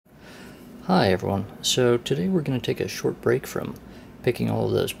Hi everyone. So today we're going to take a short break from picking all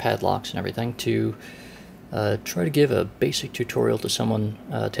of those padlocks and everything to try to give a basic tutorial to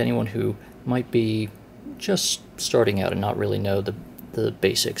anyone who might be just starting out and not really know the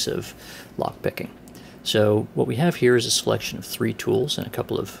basics of lock picking. So what we have here is a selection of 3 tools and a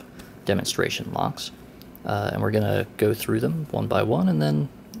couple of demonstration locks, and we're going to go through them one by one and then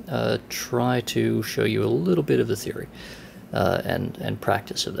try to show you a little bit of the theory and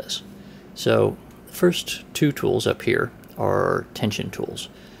practice of this. So the first 2 tools up here are tension tools.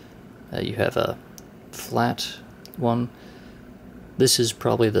 You have a flat one. This is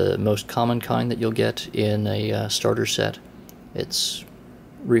probably the most common kind that you'll get in a starter set. It's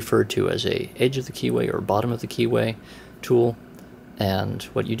referred to as a edge of the keyway or bottom of the keyway tool, and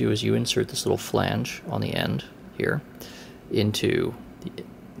what you do is you insert this little flange on the end here into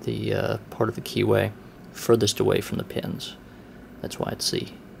the part of the keyway furthest away from the pins. That's why it's the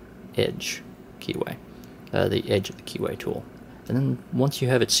edge keyway, the edge of the keyway tool. And then once you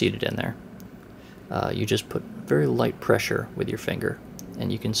have it seated in there, you just put very light pressure with your finger,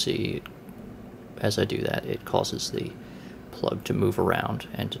 and you can see as I do that it causes the plug to move around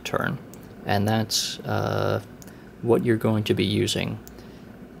and to turn, and that's what you're going to be using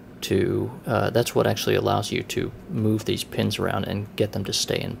to that's what actually allows you to move these pins around and get them to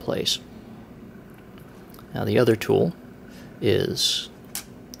stay in place. Now the other tool is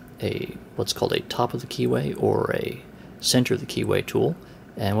what's called a top of the keyway or a center of the keyway tool,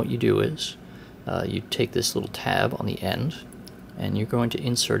 and what you do is you take this little tab on the end and you're going to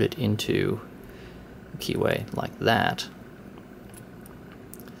insert it into the keyway like that,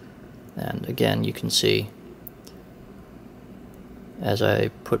 and again you can see as I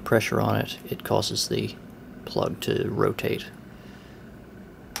put pressure on it, it causes the plug to rotate.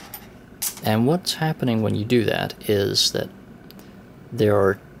 And what's happening when you do that is that there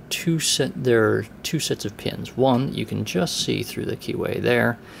are two sets of pins. One you can just see through the keyway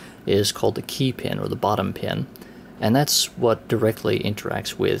there is called the key pin or the bottom pin, and that's what directly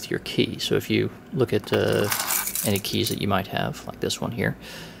interacts with your key. So if you look at any keys that you might have, like this one here,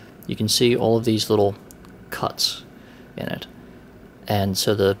 you can see all of these little cuts in it, and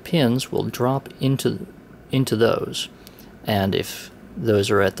so the pins will drop into those, and if those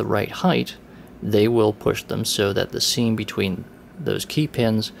are at the right height, they will push them so that the seam between those key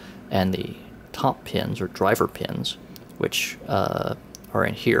pins and the top pins or driver pins, which are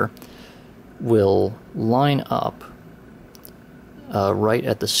in here, will line up right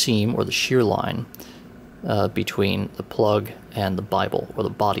at the seam or the shear line between the plug and the Bible or the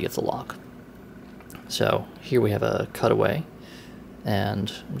body of the lock. So here we have a cutaway,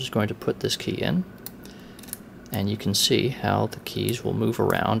 and I'm just going to put this key in, and you can see how the keys will move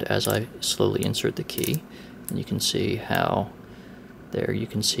around as I slowly insert the key, and you can see how there you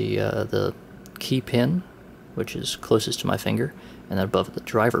can see the key pin, which is closest to my finger, and then above the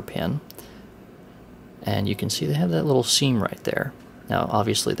driver pin, and you can see they have that little seam right there. Now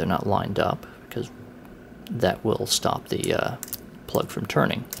obviously they're not lined up because that will stop the plug from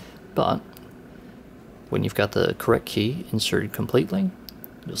turning, but when you've got the correct key inserted completely,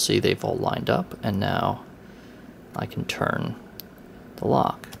 you'll see they've all lined up, and now I can turn the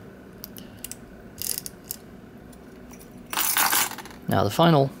lock. Now the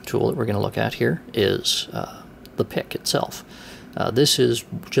final tool that we're going to look at here is the pick itself. This is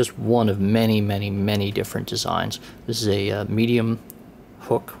just one of many different designs. This is a medium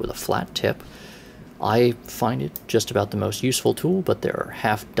hook with a flat tip. I find it just about the most useful tool, but there are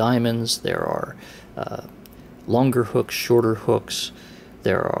half diamonds, there are longer hooks, shorter hooks,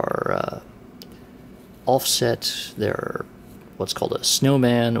 there are offset, there are what's called a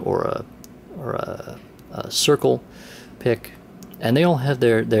snowman or a circle pick, and they all have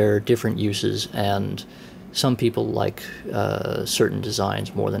their different uses, and some people like certain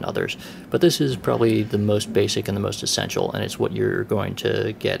designs more than others, but this is probably the most basic and the most essential, and it's what you're going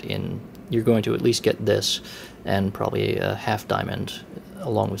to get in. You're going to at least get this and probably a half diamond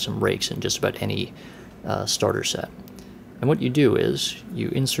along with some rakes in just about any starter set. And what you do is you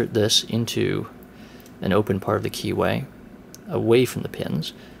insert this into an open part of the keyway away from the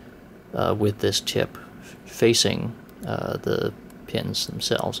pins with this tip facing the pins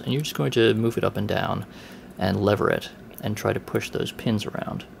themselves, and you're just going to move it up and down and lever it and try to push those pins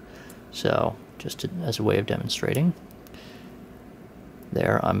around. So just as a way of demonstrating,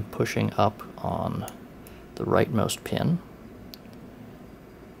 there I'm pushing up on the rightmost pin,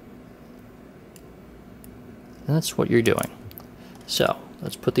 and that's what you're doing. So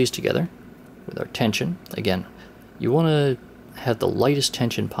let's put these together with our tension. Again, you want to have the lightest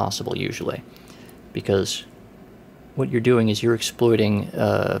tension possible usually, because what you're doing is you're exploiting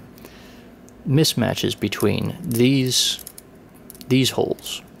mismatches between these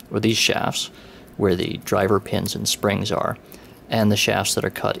holes, or these shafts, where the driver pins and springs are, and the shafts that are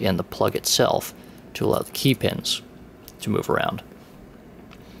cut in the plug itself to allow the key pins to move around.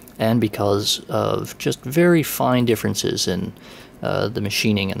 And because of just very fine differences in the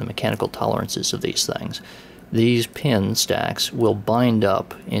machining and the mechanical tolerances of these things, these pin stacks will bind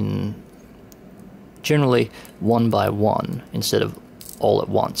up in generally one by one instead of all at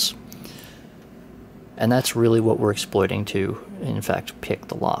once. And that's really what we're exploiting to, in fact, pick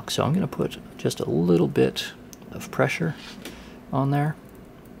the lock. So I'm going to put just a little bit of pressure on there,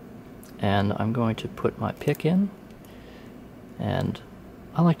 and I'm going to put my pick in, and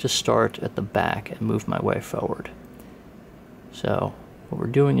I like to start at the back and move my way forward. So what we're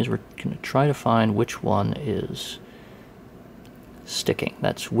doing is we're going to try to find which one is sticking.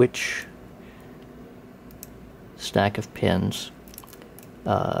 That's which stack of pins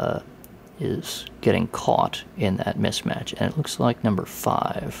is getting caught in that mismatch, and it looks like number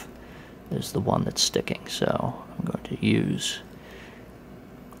 5 is the one that's sticking. So I'm going to use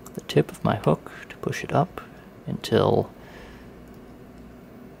the tip of my hook to push it up until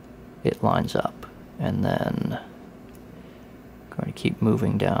it lines up, and then I'm going to keep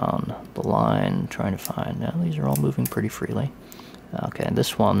moving down the line, trying to find, now these are all moving pretty freely. Okay,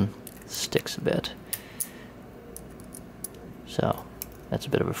 this one sticks a bit, so that's a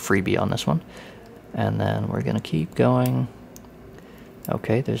bit of a freebie on this one. And then we're going to keep going.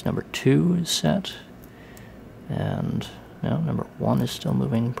 Okay, there's number 2 is set, and no, number 1 is still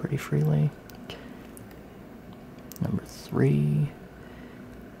moving pretty freely. Number 3,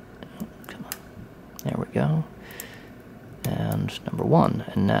 oh, come on, there we go. And number 1,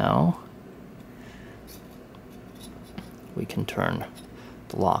 and now we can turn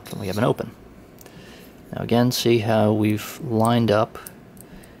the lock and we have an open. Now again, see how we've lined up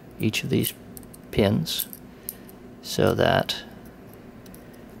each of these pins so that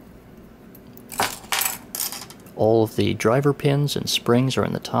all of the driver pins and springs are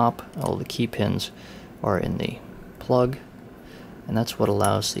in the top, all the key pins are in the plug, and that's what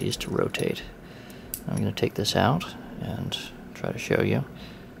allows these to rotate. I'm going to take this out and try to show you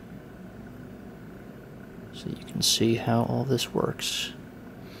so you can see how all this works.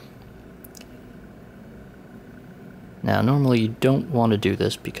 Now normally you don't want to do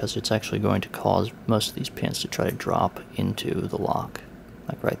this because it's actually going to cause most of these pins to try to drop into the lock,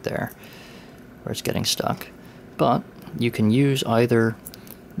 like right there where it's getting stuck. But you can use either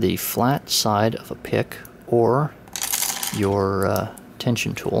the flat side of a pick or your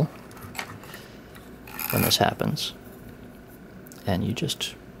tension tool when this happens, and you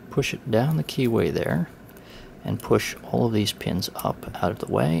just push it down the keyway there and push all of these pins up out of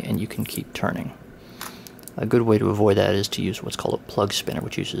the way, and you can keep turning. A good way to avoid that is to use what's called a plug spinner,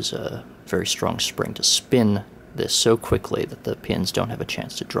 which uses a very strong spring to spin this so quickly that the pins don't have a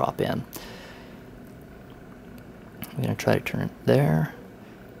chance to drop in. I'm going to try to turn it there.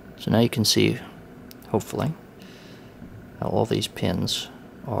 So now you can see, hopefully, how all these pins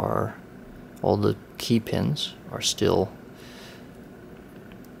are, all the key pins are still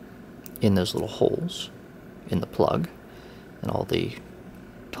in those little holes in the plug, and all the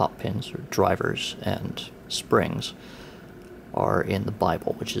top pins, or drivers and springs, are in the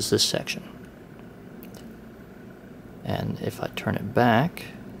Bible, which is this section. And if I turn it back,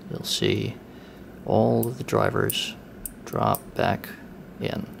 you'll see all of the drivers drop back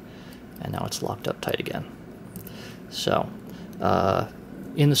in, and now it's locked up tight again. So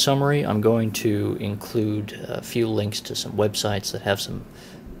in the summary, I'm going to include a few links to some websites that have some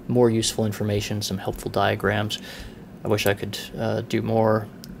more useful information, some helpful diagrams. I wish I could do more,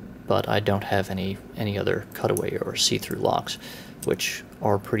 but I don't have any other cutaway or see-through locks, which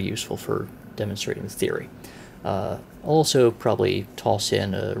are pretty useful for demonstrating the theory. I'll also probably toss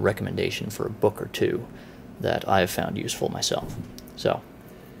in a recommendation for a book or two that I've found useful myself. So,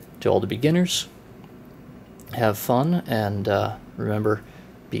 to all the beginners, have fun, and remember,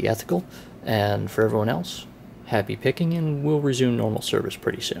 be ethical, and for everyone else, happy picking, and we'll resume normal service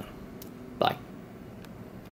pretty soon. Bye.